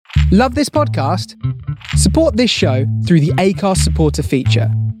Love this podcast? Support this show through the Acast supporter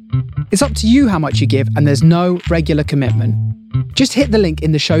feature. It's up to you how much you give, and there's no regular commitment. Just hit the link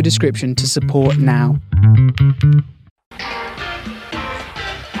in the show description to support now.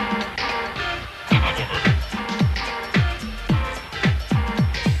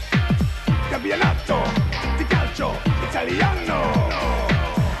 Campionato di calcio italiano.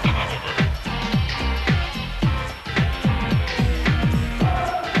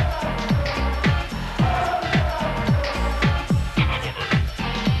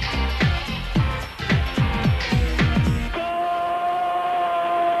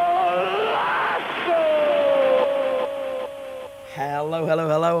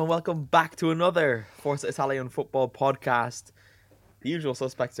 Hello, and welcome back to another Forza Italian football podcast. The usual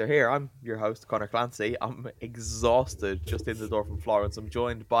suspects are here. I'm your host, Connor Clancy. I'm exhausted just in the door from Florence. I'm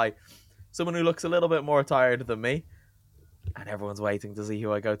joined by someone who looks a little bit more tired than me, and everyone's waiting to see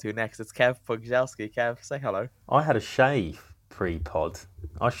who I go to next. It's Kev Pugzelski. Kev, say hello. I had a shave pre-pod.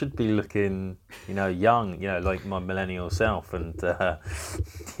 I should be looking, young, like my millennial self, and but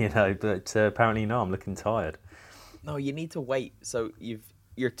apparently no, I'm looking tired. No, you need to wait. So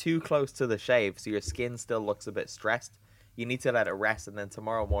you're too close to the shave, so your skin still looks a bit stressed. You need to let it rest, and then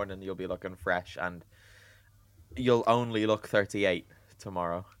tomorrow morning you'll be looking fresh, and you'll only look 38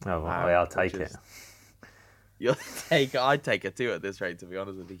 tomorrow. Oh, I'll take it. I'd take it too at this rate, to be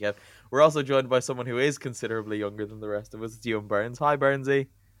honest with you, Kev. We're also joined by someone who is considerably younger than the rest of us. It's Ewan Burns. Hi, Burnsy.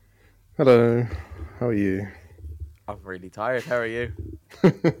 Hello. How are you? I'm really tired. How are you?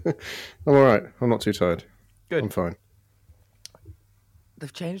 I'm all right. I'm not too tired. Good. I'm fine.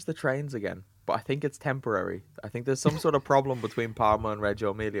 They've changed the trains again, but I think it's temporary. I think there's some sort of problem between Parma and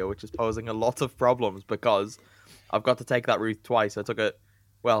Reggio Emilia, which is posing a lot of problems because I've got to take that route twice. I took it,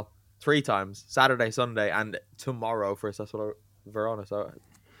 3 times, Saturday, Sunday, and tomorrow for Sassuolo Verona. So,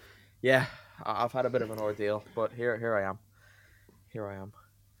 yeah, I've had a bit of an ordeal, but here I am. Here I am.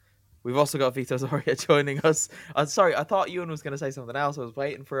 We've also got Vito Zoria joining us. Sorry, I thought Ewan was going to say something else. I was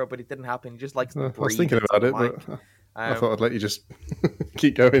waiting for it, but it didn't happen. He just likes to breathe. I was thinking about it, but I thought I'd let you just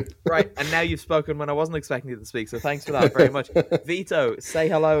keep going. Right, and now you've spoken when I wasn't expecting you to speak, so thanks for that very much. Vito, say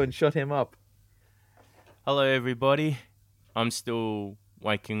hello and shut him up. Hello, everybody. I'm still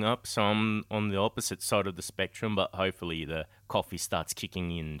waking up, so I'm on the opposite side of the spectrum, but hopefully the coffee starts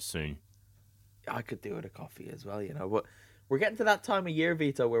kicking in soon. I could do with a coffee as well, but we're getting to that time of year,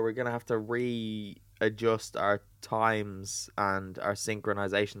 Vito, where we're going to have to readjust our times and our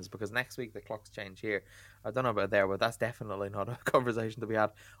synchronizations because next week the clocks change here. I don't know about there, but that's definitely not a conversation to be had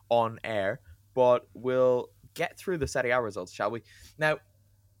on air. But we'll get through the Serie A results, shall we? Now,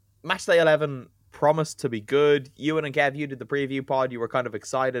 Matchday 11 promised to be good. Ewan and Kev, you did the preview pod. You were kind of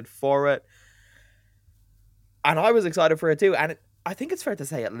excited for it. And I was excited for it too. And I think it's fair to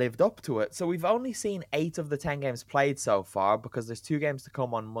say it lived up to it. So we've only seen 8 of the 10 games played so far because there's 2 games to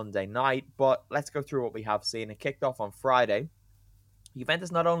come on Monday night. But let's go through what we have seen. It kicked off on Friday.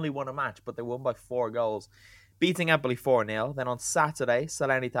 Juventus not only won a match, but they won by 4 goals, beating Empoli 4-0. Then on Saturday,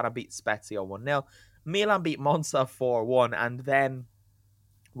 Salernitana beat Spezia 1-0. Milan beat Monza 4-1. And then,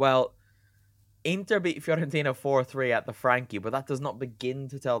 Inter beat Fiorentina 4-3 at the Franchi. But that does not begin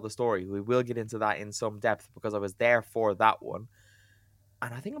to tell the story. We will get into that in some depth because I was there for that one.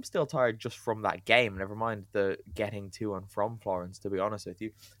 And I think I'm still tired just from that game. Never mind the getting to and from Florence, to be honest with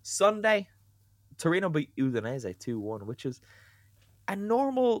you. Sunday, Torino beat Udinese 2-1, which is a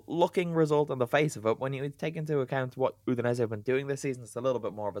normal-looking result on the face of it. When you take into account what Udinese have been doing this season, it's a little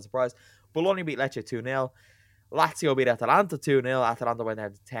bit more of a surprise. Bologna beat Lecce 2-0. Lazio beat Atalanta 2-0. Atalanta went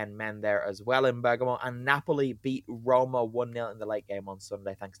down to 10 men there as well in Bergamo. And Napoli beat Roma 1-0 in the late game on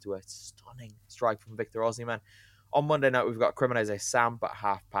Sunday, thanks to a stunning strike from Victor Osimhen. On Monday night, we've got Cremonese Samp at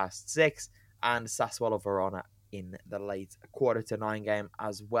 6:30 and Sassuolo Verona in the late 8:45 game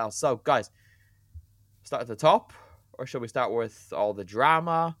as well. So, guys, start at the top, or should we start with all the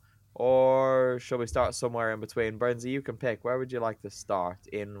drama, or should we start somewhere in between? Burnsy, you can pick. Where would you like to start?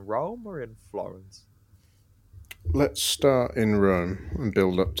 In Rome or in Florence? Let's start in Rome and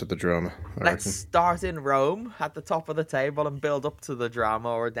build up to the drama. Let's start in Rome at the top of the table and build up to the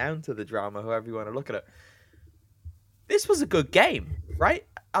drama or down to the drama, however you want to look at it. This was a good game, right?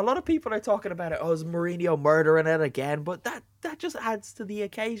 A lot of people are talking about it. Oh, is Mourinho murdering it again? But that just adds to the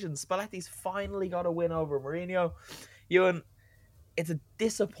occasion. Spalletti's finally got a win over Mourinho. Ewan, it's a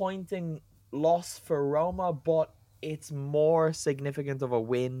disappointing loss for Roma, but it's more significant of a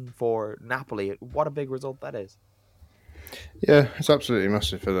win for Napoli. What a big result that is. Yeah, it's absolutely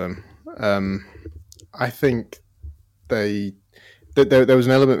massive for them. I think there was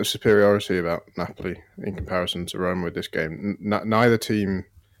an element of superiority about Napoli in comparison to Roma with this game. Neither team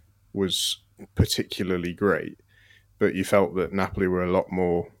was particularly great, but you felt that Napoli were a lot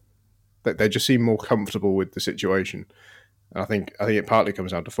more. They just seemed more comfortable with the situation. And I think it partly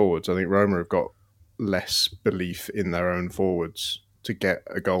comes down to forwards. I think Roma have got less belief in their own forwards to get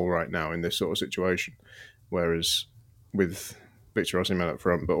a goal right now in this sort of situation, whereas with Victor Osimhen up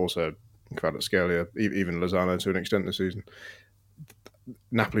front, but also Kvaratskhelia, even Lozano to an extent this season,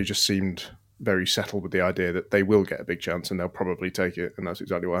 Napoli just seemed very settled with the idea that they will get a big chance and they'll probably take it, and that's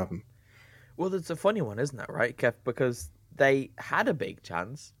exactly what happened. Well, it's a funny one, isn't it, right, Kev? Because they had a big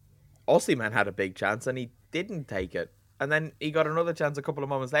chance. Osimhen had a big chance and he didn't take it. And then he got another chance a couple of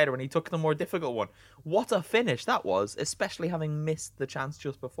moments later and he took the more difficult one. What a finish that was, especially having missed the chance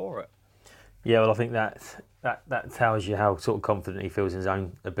just before it. Yeah, well, I think that tells you how sort of confident he feels in his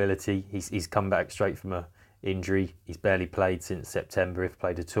own ability. He's come back straight from a injury. He's barely played since September, if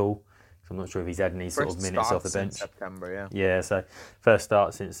played at all. So I'm not sure if he's had any sort of minutes off the bench. September, yeah. Yeah, so first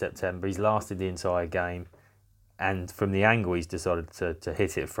start since September. He's lasted the entire game. And from the angle he's decided to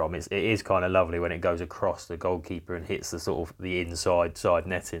hit it from, it is kind of lovely when it goes across the goalkeeper and hits the sort of the inside side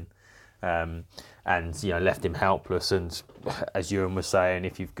netting. And, left him helpless. And as Ewan was saying,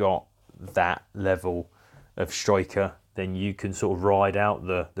 if you've got that level of striker, then you can sort of ride out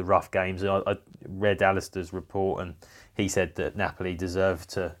the rough games. I read Alistair's report and he said that Napoli deserved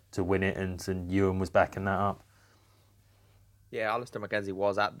to win it, and Ewan was backing that up. Yeah, Alistair Mackenzie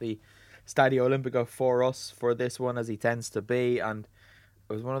was at the Stadio Olimpico for us for this one, as he tends to be, and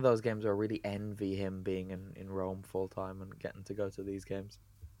it was one of those games where I really envy him being in Rome full time and getting to go to these games.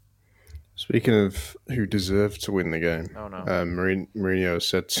 Speaking of who deserved to win the game, Mourinho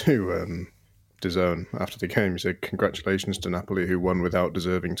said to DAZN after the game, he said, "Congratulations to Napoli who won without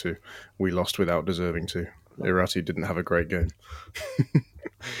deserving to. We lost without deserving to. Irati didn't have a great game."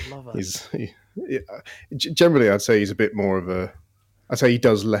 I love it. Generally, I'd say he's a bit more of a... I'd say he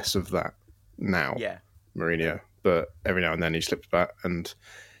does less of that now, Mourinho. But every now and then he slips back and,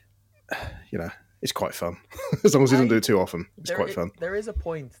 it's quite fun. As long as he doesn't do it too often, it's quite fun. There is a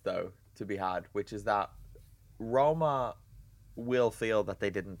point, though, to be had, which is that Roma will feel that they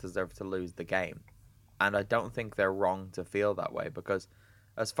didn't deserve to lose the game. And I don't think they're wrong to feel that way, because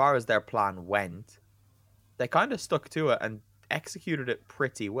as far as their plan went, they kind of stuck to it and executed it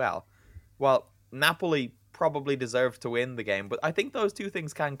pretty well. Well, Napoli probably deserved to win the game, but I think those two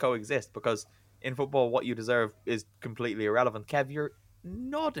things can coexist, because in football, what you deserve is completely irrelevant. Kev, you're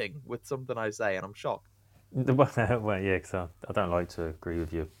nodding with something I say, and I'm shocked. Well, yeah, because I don't like to agree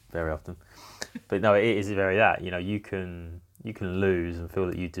with you very often. But no, it is very that. You can lose and feel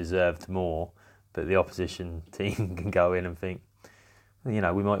that you deserved more, but the opposition team can go in and think, we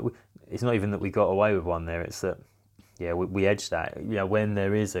might. It's not even that we got away with one there. It's that, we edged that. When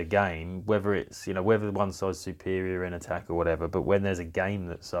there is a game, whether it's whether one side's superior in attack or whatever, but when there's a game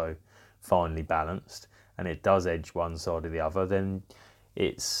that's so finely balanced and it does edge one side or the other, then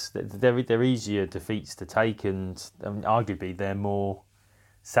they're easier defeats to take, and arguably they're more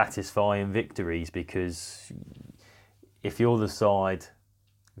satisfying victories, because if you're the side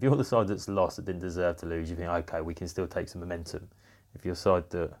that's lost, that didn't deserve to lose, you think, okay, we can still take some momentum. If you're side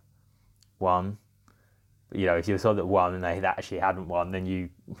that won, if you're side that won and they actually hadn't won, then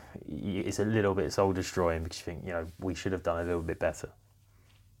it's a little bit soul destroying, because you think, we should have done a little bit better.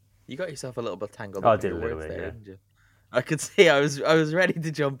 You got yourself a little bit tangled up. I did a little bit, didn't you? I could see I was ready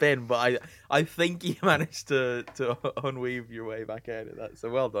to jump in, but I think you managed to unweave your way back out of that. So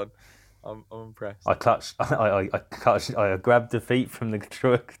well done. I'm impressed. I grabbed defeat from the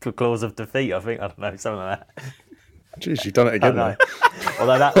clause of defeat. I don't know, something like that. Jeez, you've done it again.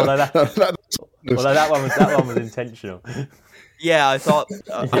 Although that one was intentional. Yeah, I thought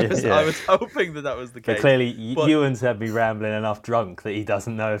I was hoping that was the case. But clearly, Ewan's had me rambling enough drunk that he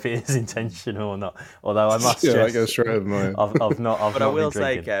doesn't know if it is intentional or not. Although I must that goes straight over my head. I've not. But I will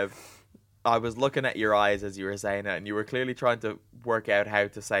say, Kev, I was looking at your eyes as you were saying it, and you were clearly trying to work out how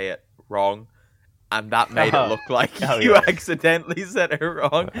to say it wrong, and that made it look like you accidentally said it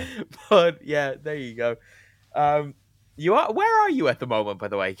wrong. But yeah, there you go. Where are you at the moment, by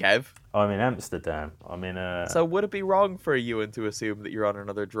the way, Kev? I'm in Amsterdam. So would it be wrong for Ewan to assume that you're on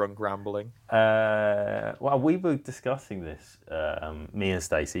another drunk rambling? Well, we were discussing this, me and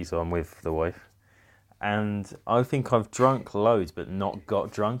Stacey, so I'm with the wife, and I think I've drunk loads but not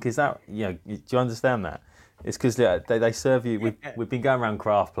got drunk. Is that, do you understand that? It's because they serve you. We've been going around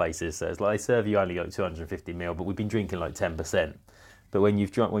craft places, so it's like they serve you only like 250ml, but we've been drinking like 10%. But when you're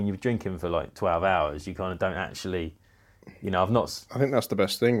drinking for like 12 hours, you kind of don't actually. I've not. I think that's the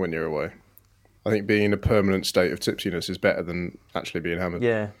best thing when you're away. I think being in a permanent state of tipsiness is better than actually being hammered.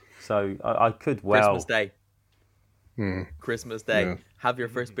 Yeah, so I could well. Christmas Day. Christmas Day. Yeah. have your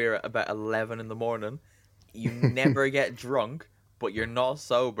first beer at about 11 in the morning. You never get drunk, but you're not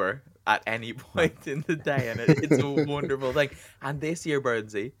sober at any point in the day, and it's a wonderful thing. And this year,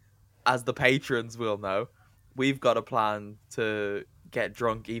 Burnsy, as the patrons will know, we've got a plan to get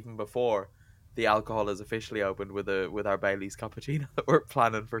drunk even before the alcohol is officially opened with our Bailey's cappuccino that we're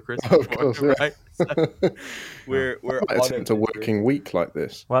planning for Christmas. Of course, yeah. Right? So we're I might attempt a working week like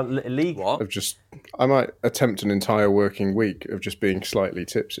this. Well, league. What? I might attempt an entire working week of just being slightly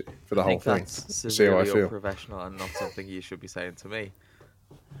tipsy for the I whole think thing. that's See how I severely feel. unprofessional and not something you should be saying to me.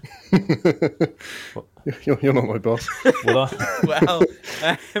 You're not my boss. Well, I, Well,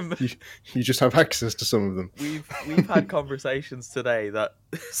 You just have access to some of them. we've had conversations today that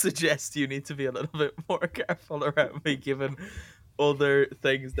suggest you need to be a little bit more careful around me, given other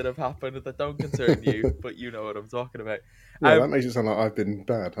things that have happened that don't concern you, but you know what I'm talking about. Yeah, that makes it sound like I've been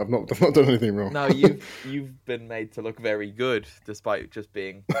bad. I've not done anything wrong. No, you've been made to look very good, despite just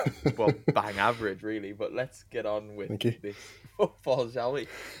being, well, bang average, really. But let's get on with Thank you. this football, shall we?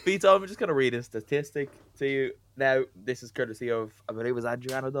 Vito, I'm just going to read a statistic to you. Now, this is courtesy of, I believe it was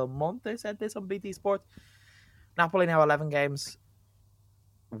Adriano Del Monte said this on BT Sport. Napoli now 11 games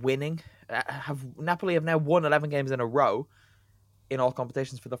winning. Napoli have now won 11 games in a row in all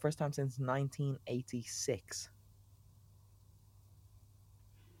competitions for the first time since 1986.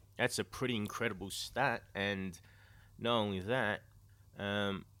 That's a pretty incredible stat, and not only that,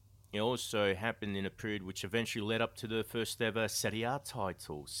 it also happened in a period which eventually led up to the first ever Serie A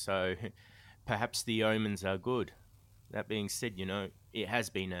title. So perhaps the omens are good. That being said, it has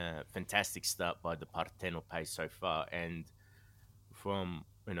been a fantastic start by the Partenope so far, and from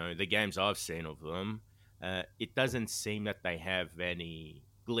the games I've seen of them, it doesn't seem that they have any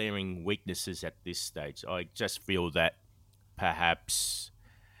glaring weaknesses at this stage. I just feel that perhaps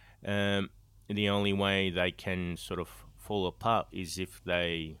the only way they can sort of fall apart is if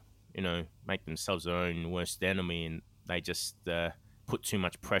they, make themselves their own worst enemy and they just put too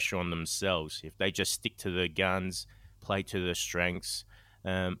much pressure on themselves. If they just stick to their guns, play to their strengths,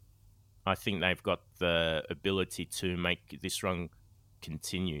 I think they've got the ability to make this run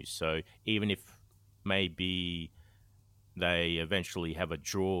continue. So even if maybe they eventually have a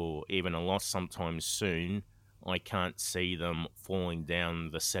draw or even a loss sometime soon, I can't see them falling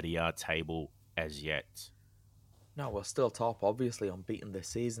down the Serie A table as yet. No, we're still top, obviously, unbeaten this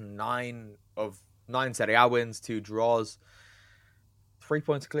season. 9 Serie A wins, 2 draws. 3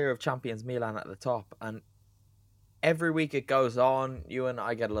 points clear of champions Milan at the top. And every week it goes on, you and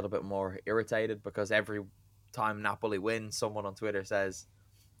I get a little bit more irritated because every time Napoli wins, someone on Twitter says,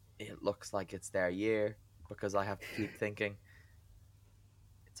 it looks like it's their year, because I have to keep thinking,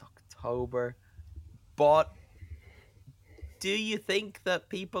 it's October. But do you think that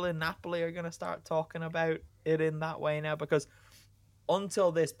people in Napoli are going to start talking about it in that way now? Because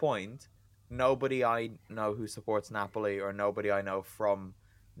until this point, nobody I know who supports Napoli or nobody I know from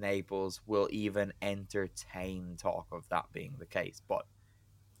Naples will even entertain talk of that being the case. But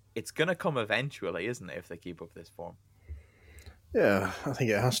it's going to come eventually, isn't it, if they keep up this form? Yeah, I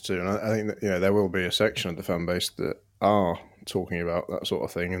think it has to. And I think that, there will be a section of the fan base that are talking about that sort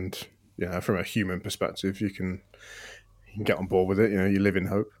of thing. And, from a human perspective, you can get on board with it. You live in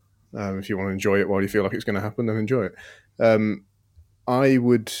hope. If you want to enjoy it while you feel like it's going to happen, then enjoy it. I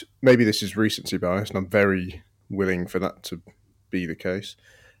would, maybe this is recency bias, and I'm very willing for that to be the case,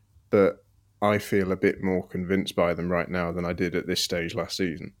 but I feel a bit more convinced by them right now than I did at this stage last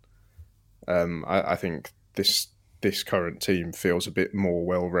season. I think this current team feels a bit more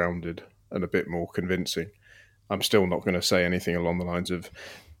well-rounded and a bit more convincing. I'm still not going to say anything along the lines of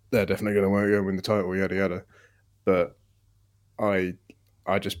they're definitely going to win the title, yada yada, but I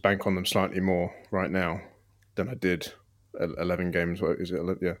just bank on them slightly more right now than I did 11 games. What is it?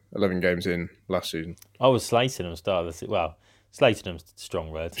 Yeah, 11 games in last season. I was slating them start of the season. Well, slating them's a strong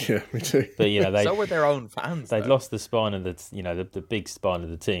word. Yeah, me too. But they so were their own fans. They'd lost the spine of the big spine of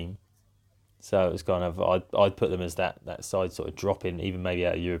the team. So it was kind of I'd put them as that side sort of dropping, even maybe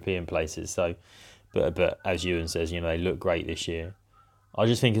out of European places. So, but as Ewan says, they look great this year. I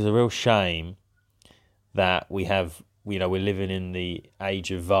just think it's a real shame that we have. We're living in the age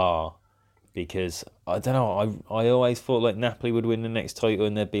of VAR, because I don't know. I always thought like Napoli would win the next title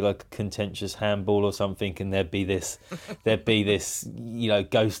and there'd be like a contentious handball or something, and there'd be this ghost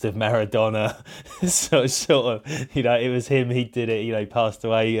of Maradona. so sort of it was him. He did it. He passed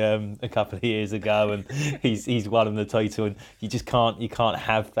away a couple of years ago, and he's won the title. And you can't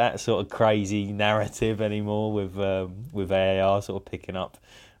have that sort of crazy narrative anymore with VAR sort of picking up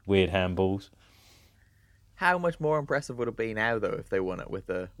weird handballs. How much more impressive would it be now, though, if they won it with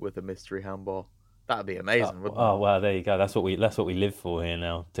a mystery handball? That'd be amazing, wouldn't Oh well, there you go. That's what we live for here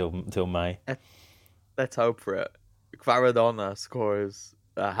now till May. it? Let's hope for it. Maradona scores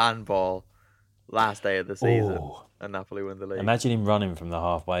a handball last day of the season, Oh. and Napoli win the league. Imagine him running from the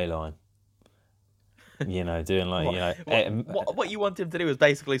halfway line. Doing What you want him to do is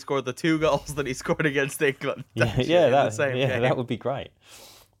basically score the 2 goals that he scored against England. That would be great.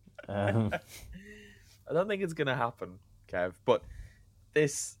 I don't think it's gonna happen, Kev. But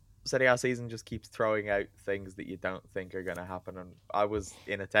this Serie A season just keeps throwing out things that you don't think are gonna happen. And I was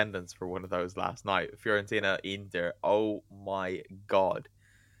in attendance for one of those last night. Fiorentina Inter. Oh my god!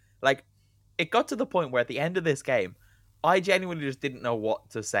 Like, it got to the point where at the end of this game, I genuinely just didn't know what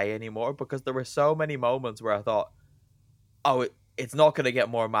to say anymore, because there were so many moments where I thought, oh, it's not going to get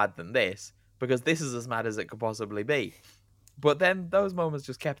more mad than this, because this is as mad as it could possibly be. But then those moments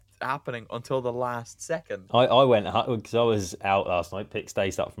just kept happening until the last second. I went, because I was out last night, picked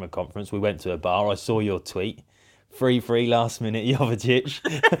Stace up from a conference. We went to a bar. I saw your tweet. 3-3 last minute, Jovetic.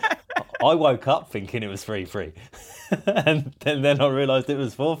 I woke up thinking it was 3-3. and then I realised it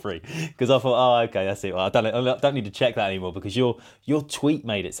was 4-3. Because I thought, oh, okay, that's it. Well, I don't need to check that anymore, because your tweet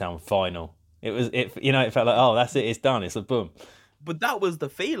made it sound final. It felt like, oh, that's it, it's done, it's a boom. But that was the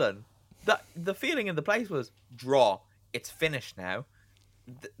feeling. The feeling in the place was draw. It's finished now.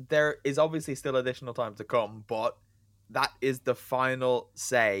 There is obviously still additional time to come, but that is the final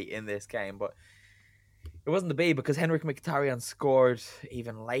say in this game. But it wasn't to be, because Henrik Mkhitaryan scored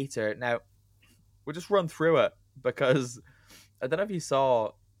even later. Now, we'll just run through it, because I don't know if you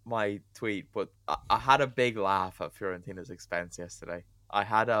saw my tweet, but I had a big laugh at Fiorentina's expense yesterday. I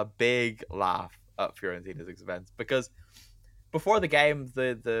had a big laugh at Fiorentina's expense, because before the game,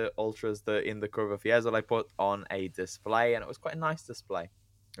 the ultras in the Curva Fiesole put on a display, and it was quite a nice display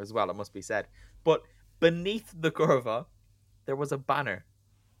as well, it must be said. But beneath the Curva, there was a banner,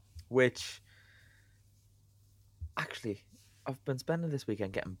 which... Actually, I've been spending this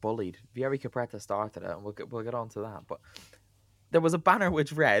weekend getting bullied. Vieri Capretta started it, and we'll get on to that. But there was a banner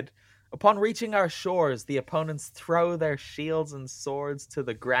which read, "Upon reaching our shores, the opponents throw their shields and swords to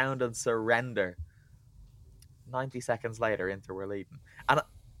the ground and surrender." 90 seconds later, Inter were leading. And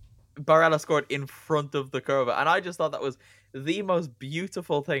Barella scored in front of the Curva. And I just thought that was the most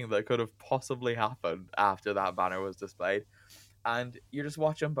beautiful thing that could have possibly happened after that banner was displayed. And you're just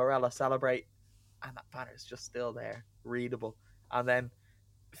watching Barella celebrate, and that banner is just still there, readable. And then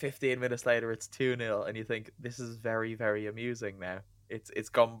 15 minutes later, it's 2-0, and you think, this is very, very amusing now. It's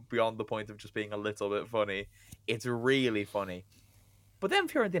gone beyond the point of just being a little bit funny. It's really funny. But then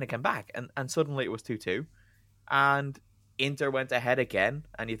Fiorentina came back, and suddenly it was 2-2. And Inter went ahead again,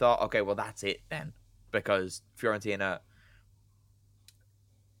 and you thought, okay, well, that's it then. Because Fiorentina,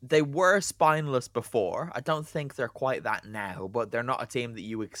 they were spineless before. I don't think they're quite that now, but they're not a team that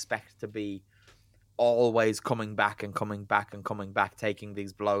you expect to be always coming back and coming back and coming back, taking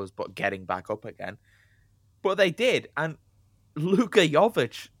these blows, but getting back up again. But they did, and Luka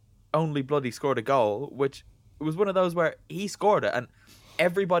Jovic only bloody scored a goal, which was one of those where he scored it, and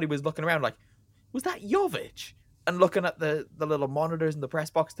everybody was looking around like, was that Jovic? And looking at the little monitors in the press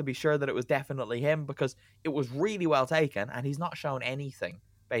box to be sure that it was definitely him, because it was really well taken, and he's not shown anything,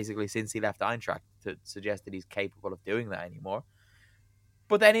 basically, since he left Eintracht to suggest that he's capable of doing that anymore.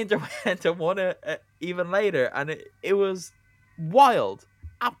 But then Inter went and won it even later, and it was wild.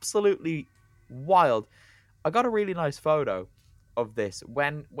 Absolutely wild. I got a really nice photo of this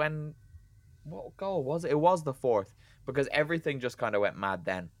when what goal was it? It was the fourth, because everything just kind of went mad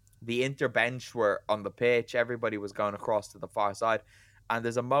then. The Inter bench were on the pitch. Everybody was going across to the far side. And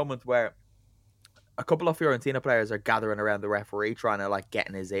there's a moment where a couple of Fiorentina players are gathering around the referee, trying to like get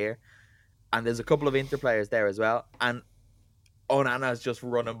in his ear. And there's a couple of Inter players there as well. And Onana's just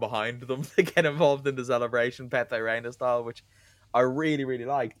running behind them to get involved in the celebration, Pepe Reina style, which I really, really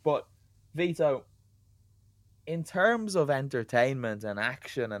liked. But Vito, in terms of entertainment and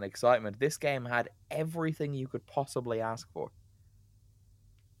action and excitement, this game had everything you could possibly ask for.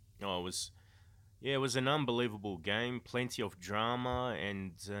 Oh, it was an unbelievable game. Plenty of drama,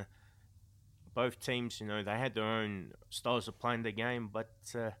 and both teams, they had their own styles of playing the game, but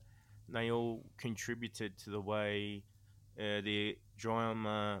they all contributed to the way the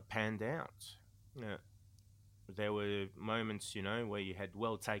drama panned out. There were moments, where you had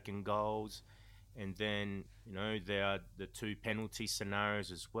well-taken goals, and then, there are the 2 penalty scenarios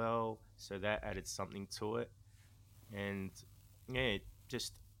as well, so that added something to it. And,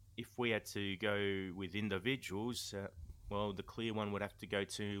 just if we had to go with individuals, the clear one would have to go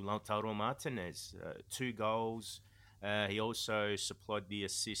to Lautaro Martinez. 2 goals. He also supplied the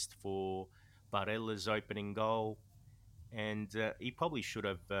assist for Barella's opening goal. And he probably should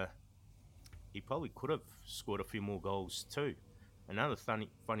have he probably could have scored a few more goals too. Another funny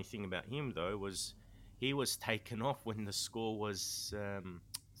thing about him though was he was taken off when the score was I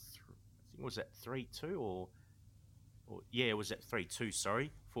think was at 3-2 or yeah, it was at 3-2.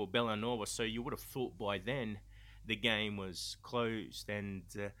 Sorry, for Bellanova. So you would have thought by then the game was closed and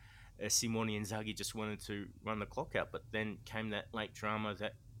Simone Inzaghi just wanted to run the clock out. But then came that late drama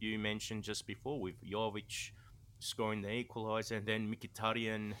that you mentioned just before with Jovic scoring the equaliser and then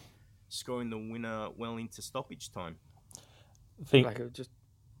Mkhitaryan scoring the winner well into stoppage time. I think, Like, it just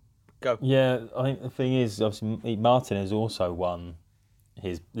go. yeah, I think the thing is, obviously, Martin has also won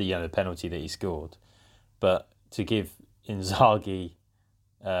the penalty that he scored, but to give Inzaghi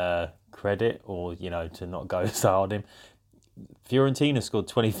credit, or to not go so hard him, Fiorentina scored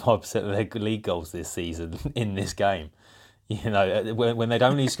 25% of their league goals this season in this game. When they'd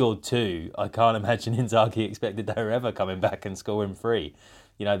only scored 2, I can't imagine Inzaghi expected they were ever coming back and scoring 3.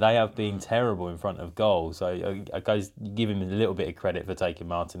 They have been terrible in front of goal. So I give him a little bit of credit for taking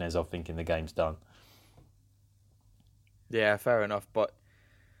Martinez off, thinking the game's done. Yeah, fair enough. But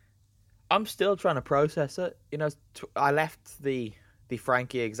I'm still trying to process it. I left the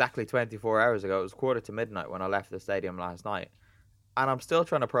Frankie exactly 24 hours ago. It was midnight when I left the stadium last night. And I'm still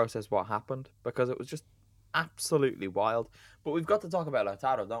trying to process what happened because it was just absolutely wild. But we've got to talk about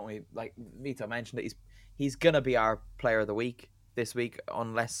Lautaro, don't we? Like Mito mentioned it, he's going to be our player of the week this week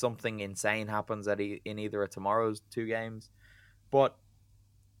unless something insane happens in either of tomorrow's 2 games. But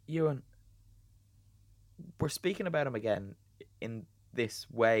Ewan, we're speaking about him again in this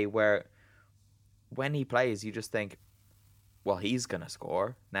way where when he plays, you just think, well, he's going to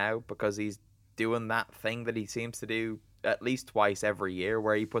score now because he's doing that thing that he seems to do at least twice every year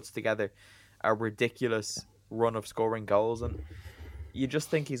where he puts together a ridiculous run of scoring goals, and you just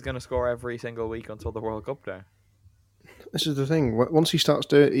think he's going to score every single week until the World Cup now. This is the thing. Once he starts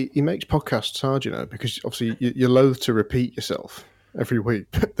doing it, he makes podcasts hard, because obviously you're loath to repeat yourself every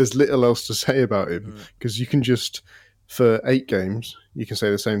week. There's little else to say about him because you can just, for 8 games, you can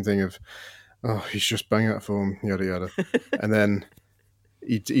say the same thing of, oh, he's just bang out form, yada yada, and then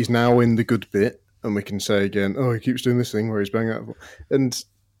he's now in the good bit, and we can say again, oh, he keeps doing this thing where he's bang out form, and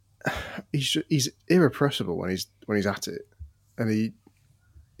he's irrepressible when he's at it, and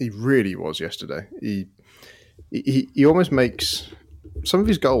he really was yesterday. He almost makes some of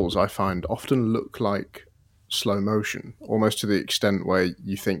his goals, I find, often look like slow motion, almost to the extent where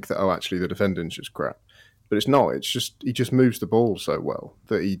you think that, oh, actually the defending's just crap. But it's not. It's just he just moves the ball so well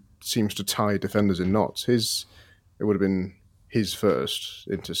that he seems to tie defenders in knots. It would have been his first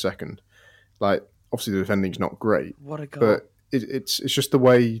into second. Like, obviously the defending's not great. What a goal. But it's just the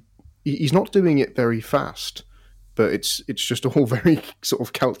way he's not doing it very fast. But it's just all very sort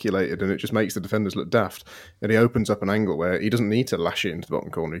of calculated, and it just makes the defenders look daft. And he opens up an angle where he doesn't need to lash it into the bottom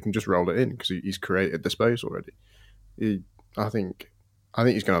corner; he can just roll it in because he's created the space already. I think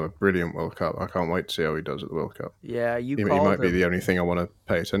he's going to have a brilliant World Cup. I can't wait to see how he does at the World Cup. Yeah, He might be the only thing I want to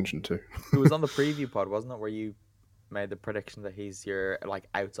pay attention to. It was on the preview pod, wasn't it, where you made the prediction that he's your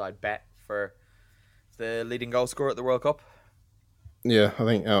outside bet for the leading goal scorer at the World Cup? Yeah, I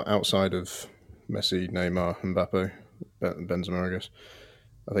think outside of Messi, Neymar, Mbappe, Benzema, I guess,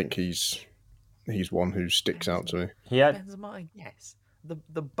 I think he's one who sticks out to me. He had Benzema, yes.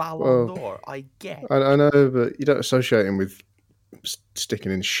 The Ballon d'Or, I get. I know, but you don't associate him with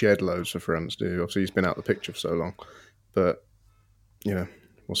sticking in shed loads for France, do you? Obviously, he's been out of the picture for so long. But,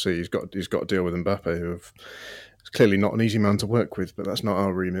 we'll see. He's got to deal with Mbappe, who is clearly not an easy man to work with, but that's not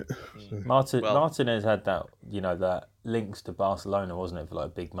our remit. So. Martinez had that, that links to Barcelona, wasn't it, for like a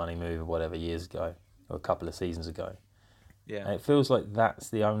big money move or whatever years ago, or a couple of seasons ago. Yeah. And it feels like that's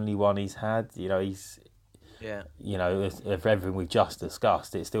the only one he's had. He's, of everything we've just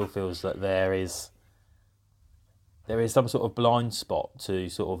discussed, it still feels that there is some sort of blind spot to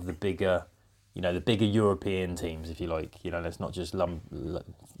sort of the bigger European teams, if you like. Let's not just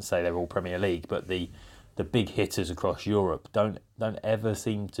say they're all Premier League, but the big hitters across Europe don't ever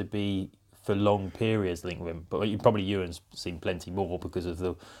seem to be for long periods linked with him. But probably Ewan's seen plenty more because of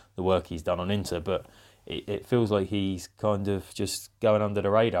the work he's done on Inter. But it feels like he's kind of just going under the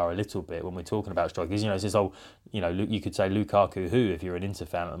radar a little bit when we're talking about strikers. It's this whole, you could say Lukaku, who, if you're an Inter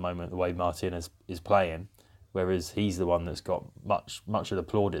fan at the moment, the way Martinez is playing, whereas he's the one that's got much of the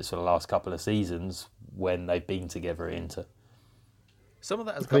plaudits for the last couple of seasons when they've been together at Inter. Some of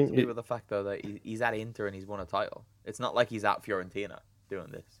that has got to do with the fact, though, that he's at Inter and he's won a title. It's not like he's at Fiorentina doing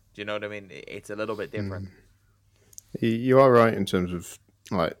this. Do you know what I mean? It's a little bit different. You are right in terms of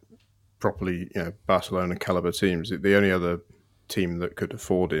properly Barcelona caliber teams. The only other team that could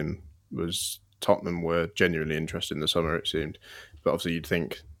afford him was Tottenham. Were genuinely interested in the summer, it seemed, but obviously you'd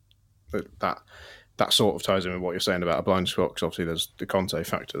think that sort of ties in with what you're saying about a blind spot, because obviously there's the Conte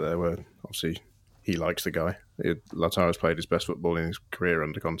factor there, where obviously he likes the guy. Lautaro's played his best football in his career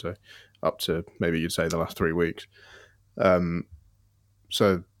under Conte, up to maybe you'd say the last 3 weeks.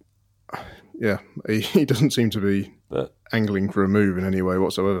 So, yeah, he doesn't seem to be angling for a move in any way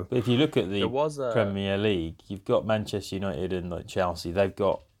whatsoever. But if you look at the Premier League, you've got Manchester United and like Chelsea. They've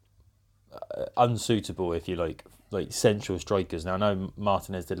got unsuitable, if you like central strikers. Now, I know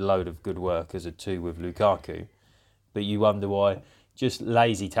Martinez did a load of good work as a 2 with Lukaku, but you wonder why just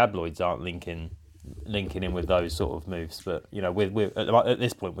lazy tabloids aren't linking in with those sort of moves. But you know, we're at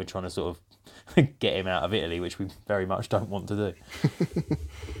this point we're trying to sort of get him out of Italy, which we very much don't want to do.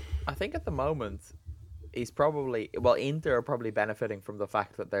 I think at the moment he's probably Inter are probably benefiting from the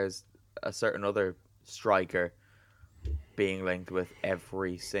fact that there's a certain other striker being linked with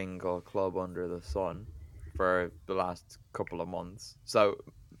every single club under the sun for the last couple of months. So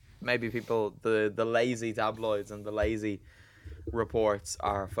maybe people, the lazy tabloids and the lazy reports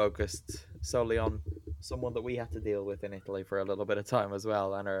are focused solely on someone that we had to deal with in Italy for a little bit of time as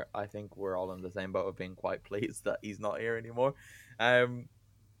well, and I think we're all in the same boat of being quite pleased that he's not here anymore.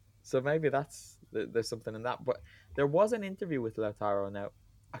 So maybe there's something in that. But there was an interview with Lautaro. Now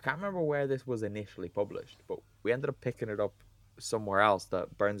I can't remember where this was initially published, but we ended up picking it up somewhere else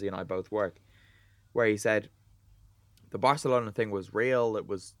that Burnsy and I both work, where he said the Barcelona thing was real. It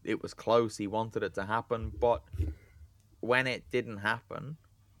was close. He wanted it to happen, but when it didn't happen,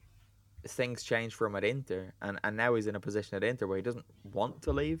 things changed for him at Inter, and now he's in a position at Inter where he doesn't want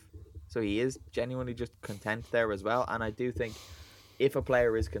to leave. So he is genuinely just content there as well. And I do think if a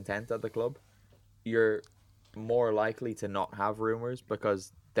player is content at the club, you're more likely to not have rumours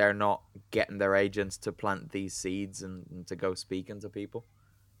because they're not getting their agents to plant these seeds and to go speaking to people.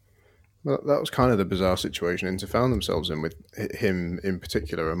 Well, that was kind of the bizarre situation Inter found themselves in, with him in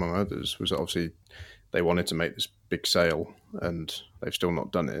particular, among others, was obviously they wanted to make this big sale and they've still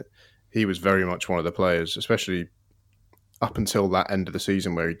not done it. He was very much one of the players, especially up until that end of the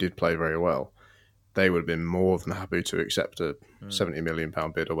season where he did play very well. They would have been more than happy to accept a £70 million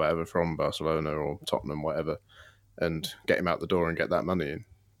bid or whatever from Barcelona or Tottenham, whatever, and get him out the door and get that money in.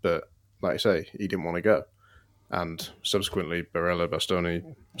 But like I say, he didn't want to go. And subsequently, Barella,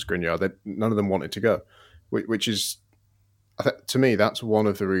 Bastoni, Skriniar, none of them wanted to go, which is, to me, that's one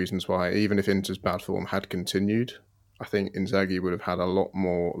of the reasons why, even if Inter's bad form had continued, I think Inzaghi would have had a lot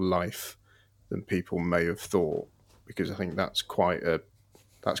more life than people may have thought, because I think that's quite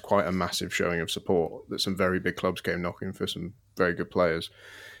a massive showing of support, that some very big clubs came knocking for some very good players.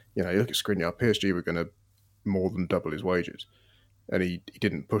 You know, you look at Skriniar, PSG were going to more than double his wages, and he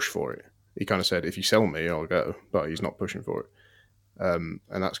didn't push for it. He kind of said, if you sell me, I'll go, but he's not pushing for it. And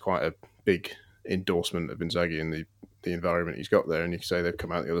that's quite a big endorsement of Inzaghi and the environment he's got there, and you can say they've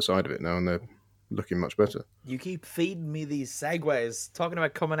come out the other side of it now and they're looking much better. You keep feeding me these segues, talking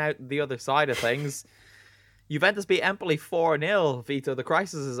about coming out the other side of things. Juventus beat Empoli 4-0, Vito. The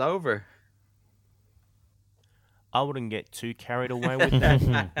crisis is over. I wouldn't get too carried away with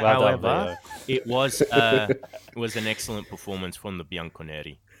that. However, it was an excellent performance from the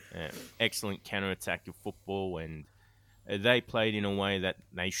Bianconeri. Excellent counter-attacking football, and they played in a way that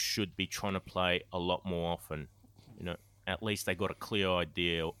they should be trying to play a lot more often. You know, at least they got a clear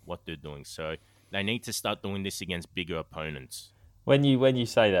idea what they're doing. So they need to start doing this against bigger opponents. When you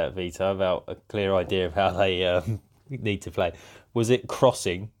say that, Vito, about a clear idea of how they need to play, was it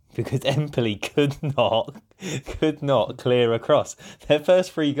crossing? Because Empoli could not clear a cross. Their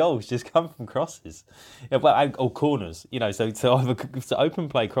first 3 goals just come from crosses, or corners. You know, so either open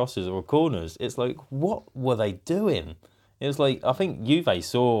play crosses or corners. It's like, what were they doing? It was like, I think Juve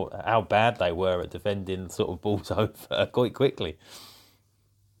saw how bad they were at defending sort of balls over quite quickly.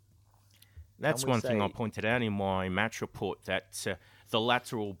 That's one thing I pointed out in my match report, that the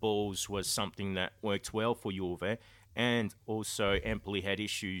lateral balls was something that worked well for Juve. And also Empoli had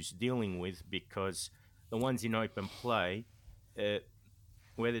issues dealing with, because the ones in open play,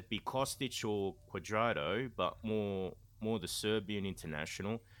 whether it be Kostic or Cuadrado, but more the Serbian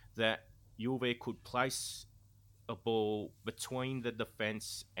international, that Juve could place a ball between the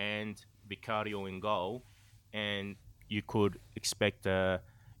defence and Vicario in goal, and you could expect a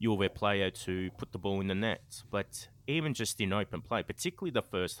Juve player to put the ball in the net. But even just in open play, particularly the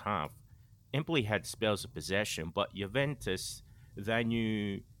first half, Empoli had spells of possession, but Juventus, they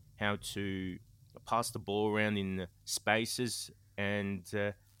knew how to pass the ball around in the spaces, and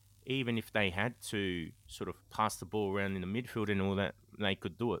even if they had to sort of pass the ball around in the midfield and all that, they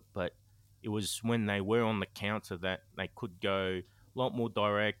could do it. But it was when they were on the counter that they could go a lot more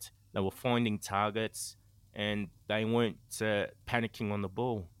direct. They were finding targets, and they weren't panicking on the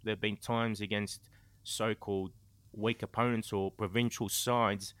ball. There have been times against so-called weak opponents or provincial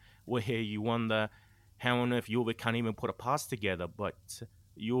sides where you wonder how on earth Juve can't even put a pass together, but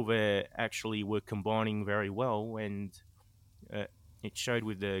Juve actually were combining very well, and it showed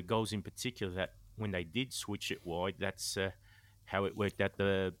with the goals in particular that when they did switch it wide, that's how it worked out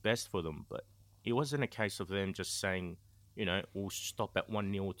the best for them. But it wasn't a case of them just saying, we'll stop at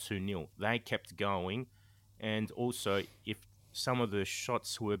 1-0 or 2-0. They kept going, and also if some of the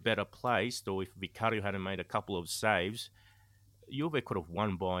shots were better placed, or if Vicario hadn't made a couple of saves, Juve could have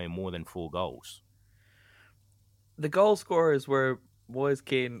won by more than 4 goals. The goal scorers were Moise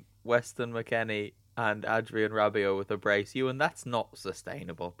Keane, Weston McKennie, and Adrian Rabiot with a brace. And that's not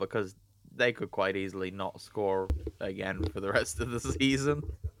sustainable because they could quite easily not score again for the rest of the season.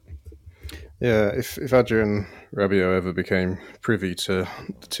 Yeah, if Adrian Rabiot ever became privy to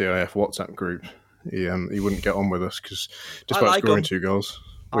the TIF WhatsApp group, he wouldn't get on with us because despite scoring 2 goals,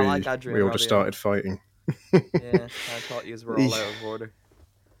 we all just started fighting. Yeah, I thought you were all out of order.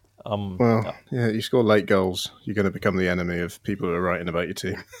 You score late goals, you're going to become the enemy of people who are writing about your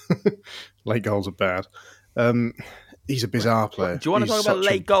team. Late goals are bad. He's a bizarre player. Do you want to talk about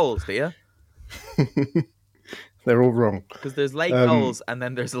late goals, do you? They're all wrong. Because there's late goals and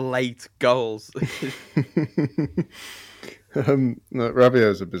then there's late goals.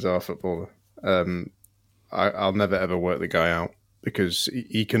 Rabiot's a bizarre footballer. I'll never ever work the guy out because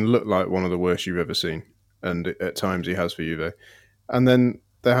he can look like one of the worst you've ever seen, and at times he has for Juve. And then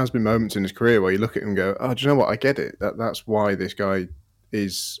there has been moments in his career where you look at him and go, "Oh, do you know what? I get it. That's why this guy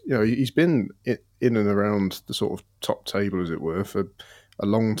is. He's been in and around the sort of top table, as it were, for a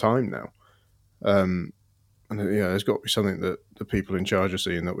long time now." And there's got to be something that the people in charge are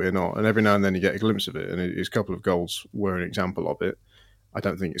seeing that we're not. And every now and then you get a glimpse of it, and his couple of goals were an example of it. I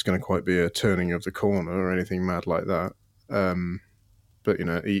don't think it's going to quite be a turning of the corner or anything mad like that. But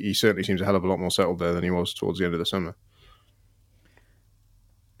he certainly seems a hell of a lot more settled there than he was towards the end of the summer.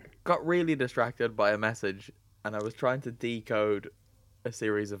 Got really distracted by a message, and I was trying to decode a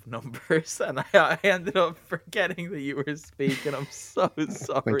series of numbers, and I ended up forgetting that you were speaking. I'm so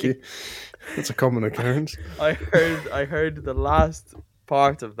sorry. Thank you. That's a common occurrence. I heard the last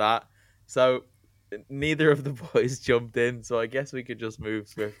part of that, so neither of the boys jumped in, so I guess we could just move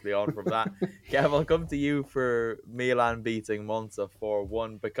swiftly on from that. Kev, I'll come to you for Milan beating Monza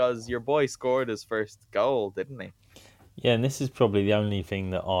 4-1 because your boy scored his first goal, didn't he? Yeah, and this is probably the only thing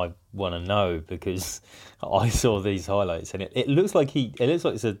that I want to know because I saw these highlights and it looks like it's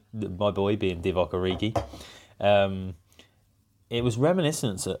my boy being Divock Origi. It was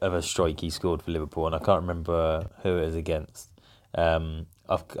reminiscent of a strike he scored for Liverpool, and I can't remember who it was against.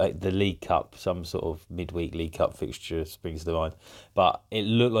 The League Cup, some sort of midweek League Cup fixture springs to mind, but it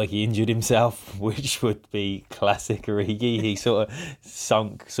looked like he injured himself, which would be classic Origi. He sort of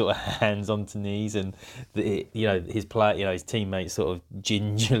sunk, sort of hands onto knees, and his teammates sort of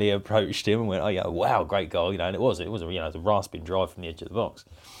gingerly approached him and went, "Oh yeah, wow, great goal!" And it was a rasping drive from the edge of the box,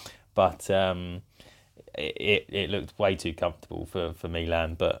 but it looked way too comfortable for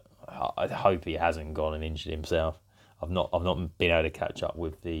Milan. But I hope he hasn't gone and injured himself. I've not been able to catch up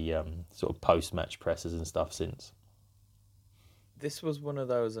with the sort of post-match presses and stuff since. This was one of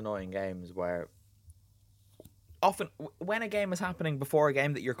those annoying games where often when a game is happening before a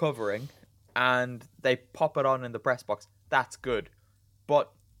game that you're covering and they pop it on in the press box, that's good.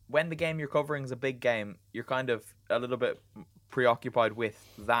 But when the game you're covering is a big game, you're kind of a little bit preoccupied with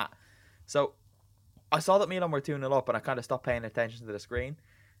that. So I saw that Milan were 2-0 up and I kind of stopped paying attention to the screen.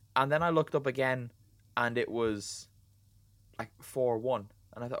 And then I looked up again and it was like 4-1,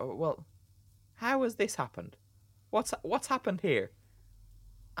 and I thought, oh, well, how has this happened? What's happened here?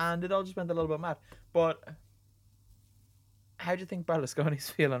 And it all just went a little bit mad. But how do you think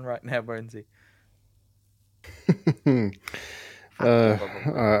Berlusconi's feeling right now, Burnsy?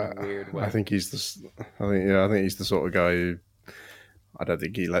 I think he's the sort of guy who I don't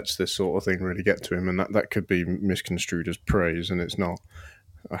think he lets this sort of thing really get to him, and that could be misconstrued as praise, and it's not.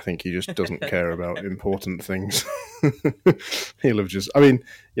 I think he just doesn't care about important things. He'll have just... I mean,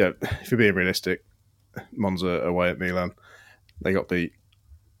 yeah, if you're being realistic, Monza away at Milan, they got beat.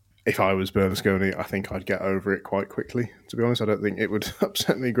 If I was Berlusconi, I think I'd get over it quite quickly. To be honest, I don't think it would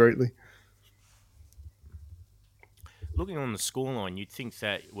upset me greatly. Looking on the scoreline, you'd think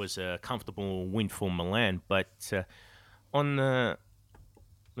that it was a comfortable win for Milan, but on the,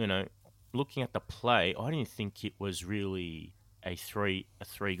 looking at the play, I didn't think it was really a three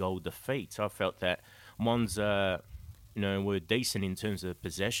goal defeat. I felt that Monza, were decent in terms of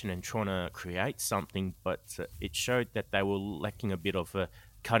possession and trying to create something, but it showed that they were lacking a bit of a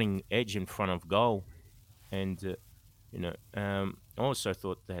cutting edge in front of goal. And I also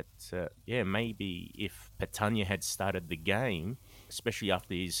thought that maybe if Petagna had started the game, especially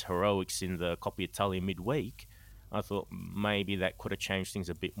after his heroics in the Coppa Italia midweek, I thought maybe that could have changed things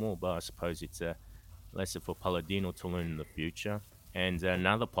a bit more. But I suppose it's a lesson for Palladino to learn in the future. And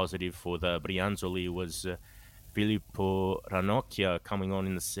another positive for the Brianzoli was Filippo Ranocchia coming on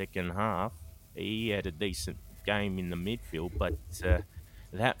in the second half. He had a decent game in the midfield, but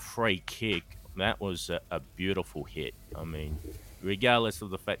that free kick, that was a beautiful hit. I mean, regardless of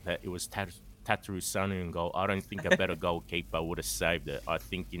the fact that it was Tataru Sanu in goal, I don't think a better goalkeeper would have saved it. I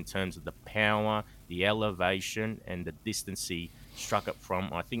think in terms of the power, the elevation, and the distance he struck it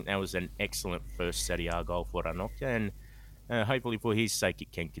from, I think that was an excellent first Serie A goal for Ranocchia, and hopefully for his sake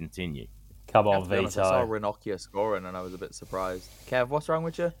it can continue. Come on, To be honest, Vito. I saw Ranocchia scoring and I was a bit surprised. Kev, what's wrong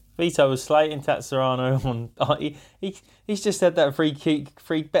with you? Vito was slating Tazzarano on. He's just said that free kick.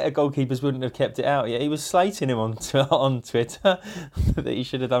 Better goalkeepers wouldn't have kept it out yet. He was slating him on Twitter that he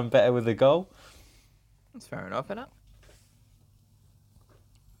should have done better with the goal. That's fair enough, isn't it?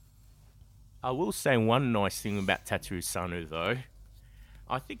 I will say one nice thing about Tataru Sanu, though.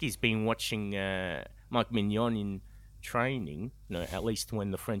 I think he's been watching Mike Mignon in training, at least when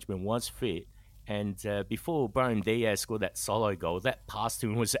the Frenchman was fit. And before Brahim Diaz scored that solo goal, that pass to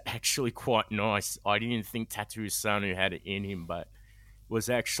him was actually quite nice. I didn't think Tataru Sanu had it in him, but it was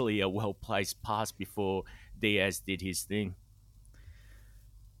actually a well-placed pass before Diaz did his thing.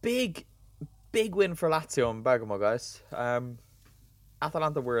 Big win for Lazio and Bergamo, guys.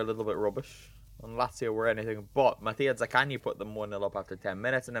 Atalanta were a little bit rubbish, and Lazio were anything but. Mattia Zaccagni put them 1-0 up after 10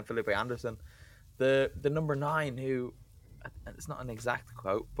 minutes, and then Felipe Anderson, the number 9, who, it's not an exact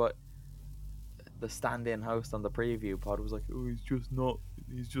quote, but the stand-in host on the preview pod was like, "Oh, he's just not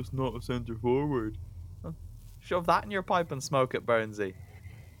a centre forward." Well, shove that in your pipe and smoke it, Burnsy.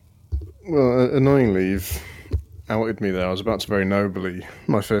 Well, annoyingly, you've outed me there. I was about to very nobly.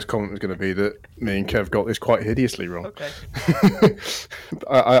 My first comment was going to be that me and Kev got this quite hideously wrong. Okay.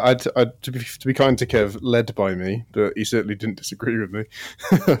 To be kind to Kev, led by me, but he certainly didn't disagree with me,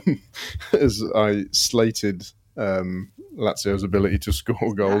 as I slated Lazio's ability to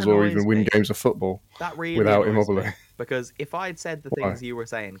score goals or even win games of football that really without annoys Immobile. me, because if I'd said the things you were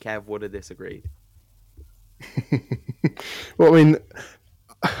saying, Kev would have disagreed. Well, I mean,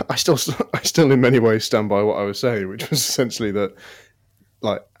 I still in many ways stand by what I was saying, which was essentially that,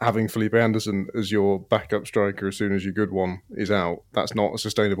 like, having Felipe Anderson as your backup striker as soon as your good one is out, that's not a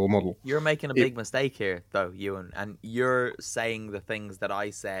sustainable model. You're making a big mistake here, though, Ewan, and you're saying the things that I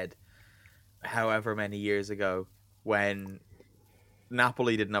said however many years ago when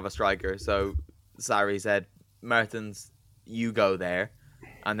Napoli didn't have a striker. So Sarri said, Mertens, you go there.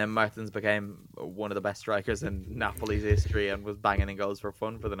 And then Mertens became one of the best strikers in Napoli's history and was banging in goals for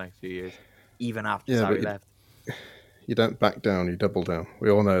fun for the next few years, even after Sarri left. You don't back down, you double down. We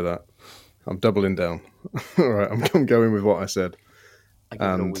all know that. I'm doubling down. All right, I'm going with what I said. I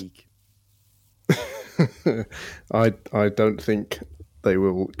give it a week. I don't think they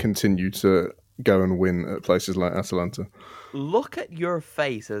will continue to go and win at places like Atalanta. Look at your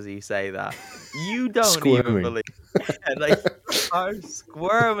face as you say that. You don't Squirming. even believe it. Like, you are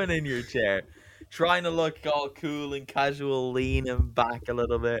squirming in your chair, trying to look all cool and casual, leaning back a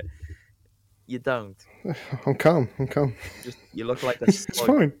little bit. You don't. I'm calm. You look like a It's slug.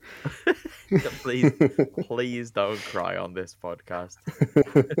 fine. Please don't cry on this podcast.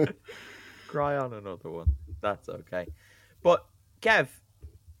 Cry on another one. That's okay. But, Kev,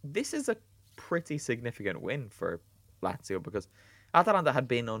 this is a pretty significant win for Lazio because Atalanta had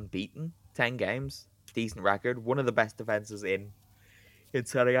been unbeaten 10 games, decent record, one of the best defenses in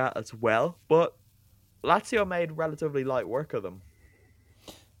Serie A as well, but Lazio made relatively light work of them.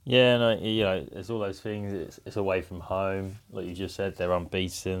 Yeah, no, there's all those things. It's away from home, like you just said. They're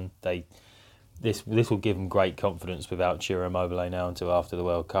unbeaten. This will give them great confidence without Ciro Immobile now until after the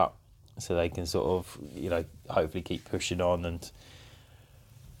World Cup, so they can sort of hopefully keep pushing on. And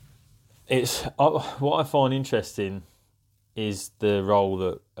it's what I find interesting is the role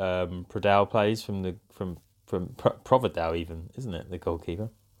that Pradal plays from Provedel, even, isn't it? The goalkeeper,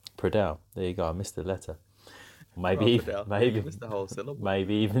 Pradal. There you go. I missed the letter. Maybe missed the whole syllable.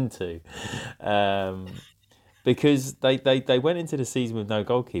 Maybe even 2, because they went into the season with no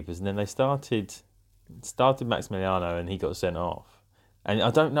goalkeepers, and then they started Maximiliano, and he got sent off. And I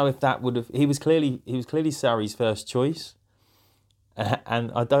don't know if that would have. He was clearly Sarri's first choice,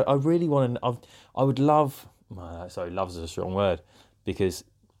 and I really want to. I would love. Sorry, love's a strong word, because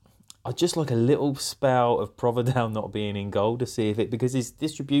I just like a little spell of Provedel not being in goal to see if it, because his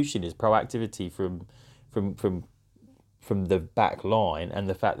distribution, his proactivity from the back line, and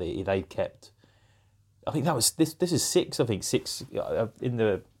the fact that they kept I think that was this. This is six. I think six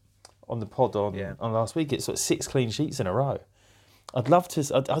on the pod on last week. It's sort of 6 clean sheets in a row. I'd love to.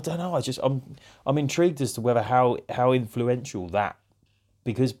 I don't know. I'm intrigued as to whether how influential that,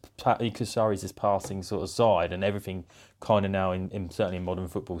 because Sarri's this passing sort of side, and everything kind of now certainly in modern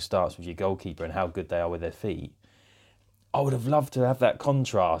football starts with your goalkeeper and how good they are with their feet. I would have loved to have that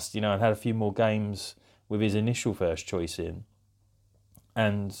contrast, and had a few more games with his initial first choice in.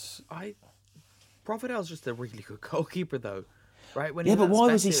 And Profidel's just a really good goalkeeper, though, right? When but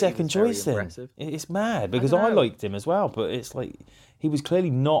why was he second choice then? Impressive. It's mad, because I liked him as well, but it's like he was clearly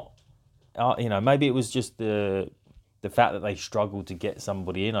not. Maybe it was just the fact that they struggled to get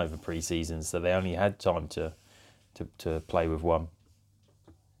somebody in over pre-season, so they only had time to play with one.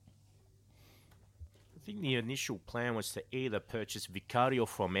 I think the initial plan was to either purchase Vicario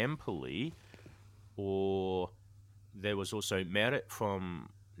from Empoli, or there was also Meret from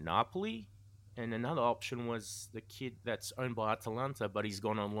Napoli, and another option was the kid that's owned by Atalanta, but he's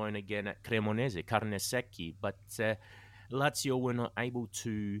gone on loan again at Cremonese, Carnesecchi. But Lazio were not able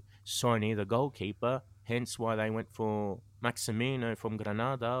to sign either goalkeeper, hence why they went for Maximino from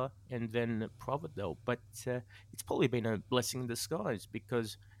Granada and then Providel. But it's probably been a blessing in disguise,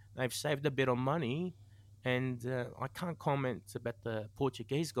 because they've saved a bit of money. And I can't comment about the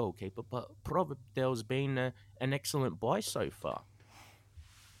Portuguese goalkeeper, but Providel's been an excellent buy so far.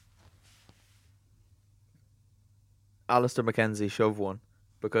 Alistair McKenzie shove one,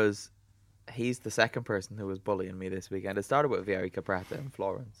 because he's the second person who was bullying me this weekend. It started with Vieri Capretta in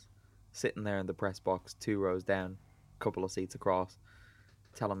Florence, sitting there in the press box, 2 rows down, a couple of seats across,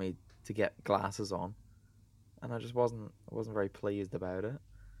 telling me to get glasses on, and I just wasn't very pleased about it.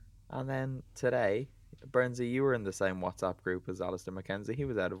 And then today, Burnsy, you were in the same WhatsApp group as Alistair McKenzie. He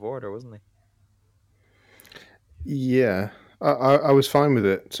was out of order, wasn't he? Yeah, I was fine with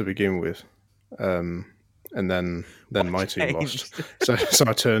it to begin with, and then my team lost, so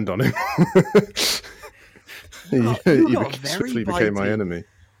I turned on him. He swiftly became my enemy.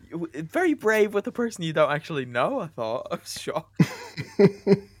 Very brave with the person you don't actually know, I thought. I was shocked.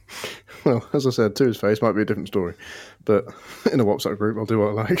 Well, as I said, to his face might be a different story, but in a WhatsApp group, I'll do what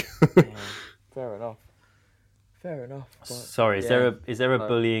I like. Fair enough. But, sorry, is there a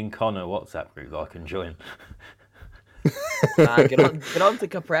bullying Connor WhatsApp group that I can join? Get on to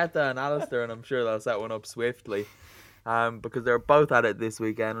Capretta and Alistair, and I'm sure they'll set one up swiftly, because they're both at it this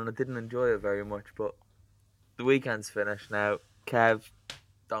weekend, and I didn't enjoy it very much. But the weekend's finished now. Kev,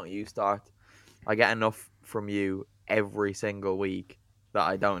 don't you start. I get enough from you every single week that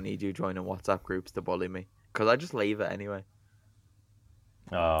I don't need you joining WhatsApp groups to bully me, because I just leave it anyway.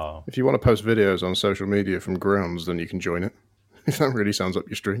 Oh. If you want to post videos on social media from grounds, then you can join it. If that really sounds up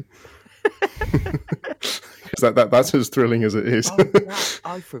your street. Because that's as thrilling as it is.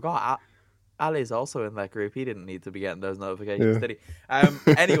 I forgot. Ali's also in that group. He didn't need to be getting those notifications, did he?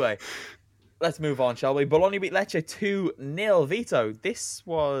 Anyway, let's move on, shall we? Bologna beat Lecce 2-0. Vito, this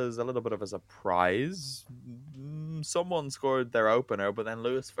was a little bit of a surprise. Someone scored their opener, but then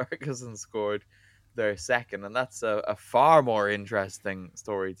Lewis Ferguson scored their second, and that's a far more interesting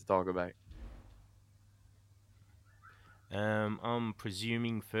story to talk about. I'm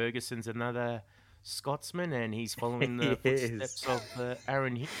presuming Ferguson's another Scotsman, and he's following the footsteps of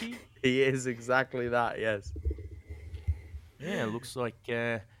Aaron Hickey. He is exactly that, yes. Yeah, it looks like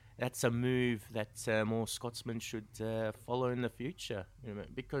that's a move that more Scotsmen should follow in the future.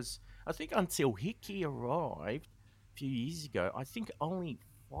 Because I think until Hickey arrived a few years ago, I think only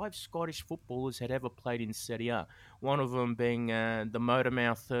 5 Scottish footballers had ever played in Serie A. One of them being the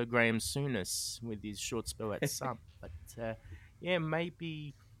motormouth Graham Souness with his short spell at Samp. But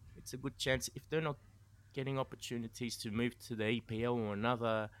maybe it's a good chance if they're not getting opportunities to move to the EPL or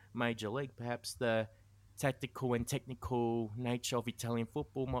another major league. Perhaps the tactical and technical nature of Italian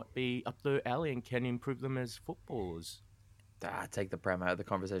football might be up their alley and can improve them as footballers. Take the Prem out of the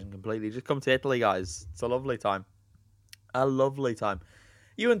conversation completely. Just come to Italy, guys. It's a lovely time. A lovely time.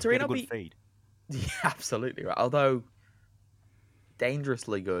 You and Torino beat... feed. Yeah, absolutely right. Although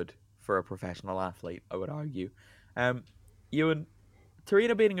dangerously good for a professional athlete, I would argue. You and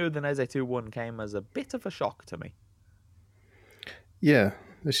Torino beating Udinese 2-1 came as a bit of a shock to me. Yeah,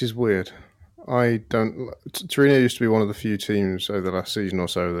 this is weird. Torino used to be one of the few teams over the last season or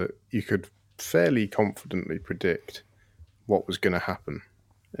so that you could fairly confidently predict what was going to happen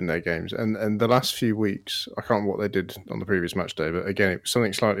in their games. And the last few weeks, I can't remember what they did on the previous match day, but again, it was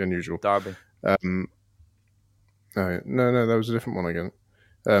something slightly unusual. Derby. No, that was a different one again.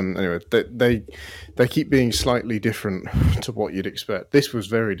 Anyway, they keep being slightly different to what you'd expect. This was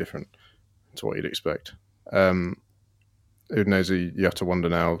very different to what you'd expect. Udinese, you have to wonder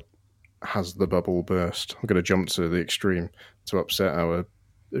now, has the bubble burst? I'm going to jump to the extreme to upset our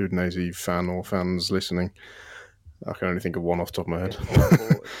Udinese fan or fans listening. I can only think of one off the top of my head.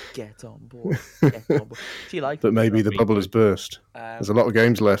 Get on board. Get on board. She liked But it. maybe the bubble has burst. There's a lot of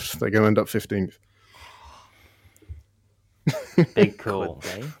games left. They're going to end up 15th. Big call.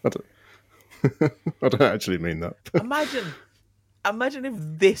 I don't actually mean that. Imagine if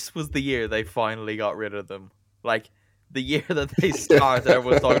this was the year they finally got rid of them. Like, the year that they started,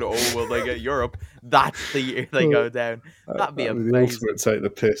 everyone's talking, oh, will they get Europe? That's the year they go down. That'd be amazing. The ultimate take the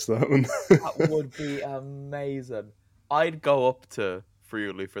piss, that one. That would be amazing. I'd go up to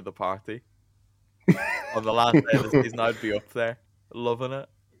Friuli for the party. On the last day of the season, I'd be up there, loving it.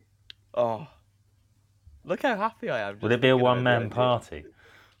 Oh, look how happy I am. Would it be a one-man party?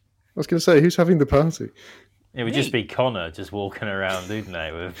 I was going to say, who's having the party? It would just be Connor just walking around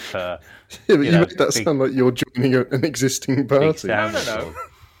Udine with. Yeah, but you make that sound like you're joining an existing party. No.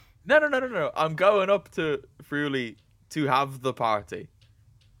 I'm going up to Friuli to have the party,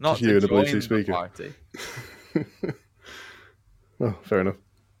 not just you to and a join Bluetooth speaker. The party. Oh, fair enough.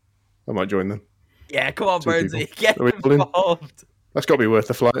 I might join them. Yeah, come on, Burnsy, get Are we all in? involved. That's got to be worth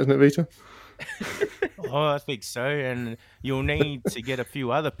the flight, isn't it, Vita? Oh, I think so. And you'll need to get a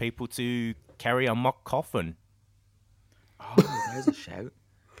few other people to carry a mock coffin. Oh, there's a shout.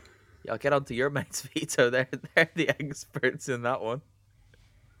 Yeah, I'll get on to your mates, Vito. They're the experts in that one.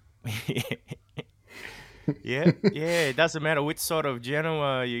 Yeah. It doesn't matter which sort of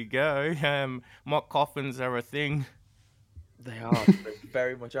Genoa you go. Mock coffins are a thing. They are. They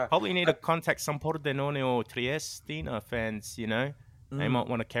very much are. Probably need to contact some Pordenone or Triestina fans, you know. They might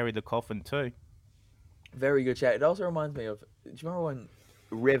want to carry the coffin too. Very good shout. It also reminds me of, do you remember when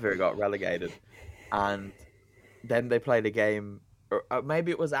River got relegated and then they played a game, or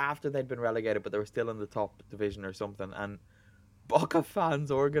maybe it was after they'd been relegated but they were still in the top division or something, and Boca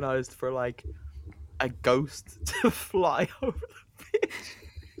fans organised for like a ghost to fly over the pitch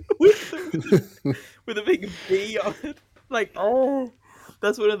with a big B on it. Like, oh,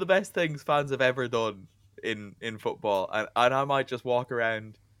 that's one of the best things fans have ever done in football. And I might just walk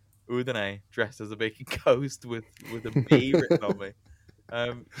around Udine dressed as a big ghost with a B written on me.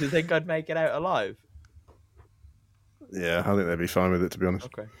 Do you think I'd make it out alive? Yeah, I think they'd be fine with it, to be honest.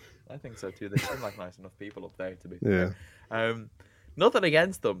 Okay, I think so too. They seem like nice enough people up there, to be Yeah. fair. Nothing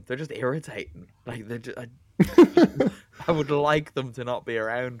against them. They're just irritating. Like, they're just, I would like them to not be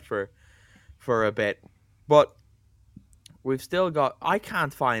around for a bit. But we've still got... I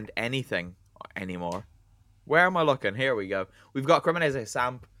can't find anything anymore. Where am I looking? Here we go. We've got Cremonese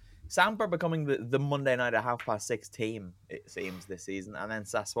Samp. Samp are becoming the Monday night at 6:30 team, it seems, this season. And then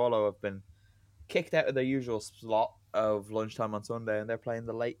Sassuolo have been kicked out of their usual slot of lunchtime on Sunday, and they're playing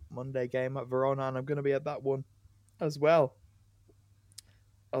the late Monday game at Verona, and I'm going to be at that one as well.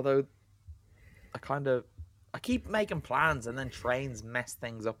 Although, I keep making plans, and then trains mess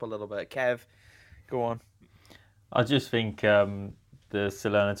things up a little bit. Kev, go on. I just think the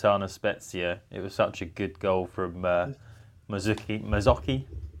Salernitana Spezia, it was such a good goal from Mazzocchi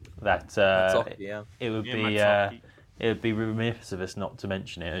that it would be remiss of us not to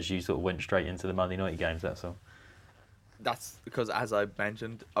mention it, as you sort of went straight into the Monday night games. That's all. That's because, as I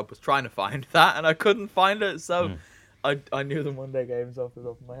mentioned, I was trying to find that and I couldn't find it, so I knew the Monday games off the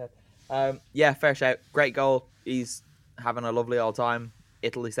top of my head. Yeah, fair shout. Great goal. He's having a lovely old time.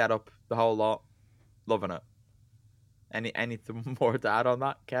 Italy set up the whole lot. Loving it. Anything more to add on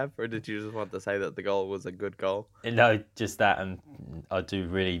that, Kev? Or did you just want to say that the goal was a good goal? No, just that, and I do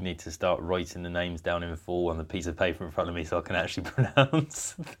really need to start writing the names down in full on the piece of paper in front of me so I can actually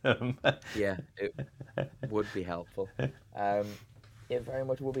pronounce them. Yeah, it would be helpful. It very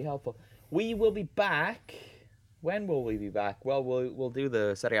much will be helpful. We will be back. When will we be back? Well, we'll do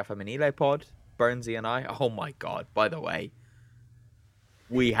the Serie A Femminile pod, Burnsy and I. Oh my God, by the way.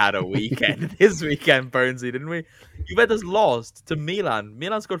 We had a weekend this weekend, Burnsy, didn't we? Juventus lost to Milan.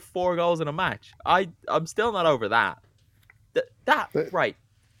 Milan scored 4 goals in a match. I'm still not over that. Right.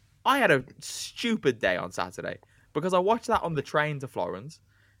 I had a stupid day on Saturday because I watched that on the train to Florence,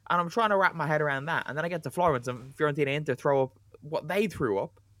 and I'm trying to wrap my head around that. And then I get to Florence, and Fiorentina Inter throw up what they threw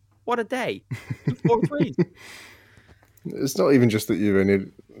up. What a day. 4-3. It's not even just that you've only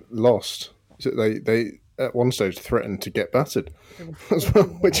lost. They at one stage threatened to get battered as well,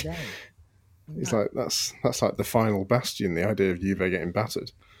 which is like that's like the final bastion, the idea of Juve getting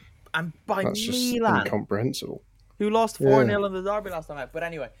battered. And by that's just Milan, incomprehensible. Who lost 4-0 in the derby last time out. But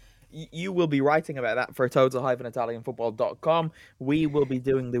anyway, you will be writing about that for total-italianfootball.com. We will be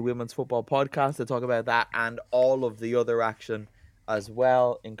doing the Women's Football Podcast to talk about that and all of the other action as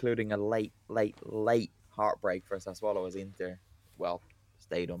well, including a late heartbreak for Sassuolo as Inter, well,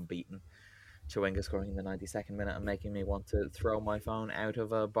 stayed unbeaten. Chawinga scoring in the 92nd minute and making me want to throw my phone out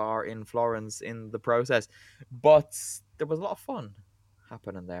of a bar in Florence in the process. But there was a lot of fun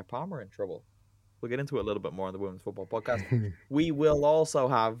happening there. Palmer in trouble. We'll get into it a little bit more on the Women's Football Podcast. We will also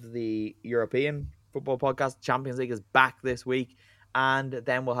have the European Football Podcast. Champions League is back this week. And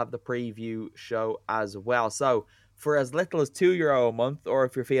then we'll have the preview show as well. So for as little as €2 a month, or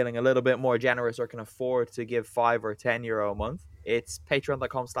if you're feeling a little bit more generous or can afford to give €5 or €10 a month, it's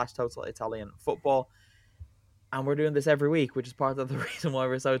patreon.com/Total Italian Football. And we're doing this every week, which is part of the reason why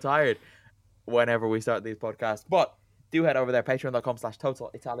we're so tired whenever we start these podcasts. But do head over there,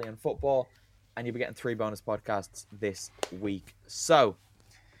 patreon.com/Total Italian Football. And you'll be getting 3 bonus podcasts this week. So,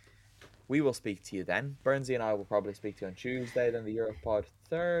 we will speak to you then. Burnsy and I will probably speak to you on Tuesday, then the Europod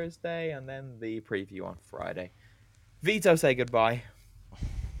Thursday, and then the preview on Friday. Vito, say goodbye.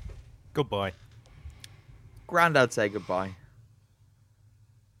 Goodbye. Grandad, say goodbye.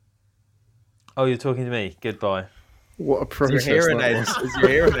 Oh, you're talking to me. Goodbye. What a process Is your hearing that aid, was. is your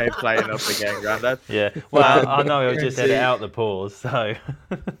hearing aid playing up again, Grandad? Yeah. Well, I know I'll just edit out the pause, so...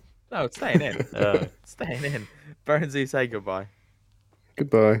 No, it's staying in. It's staying in. Burnsy, say goodbye.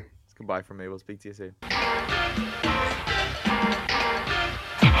 Goodbye. It's goodbye from me. We'll speak to you soon.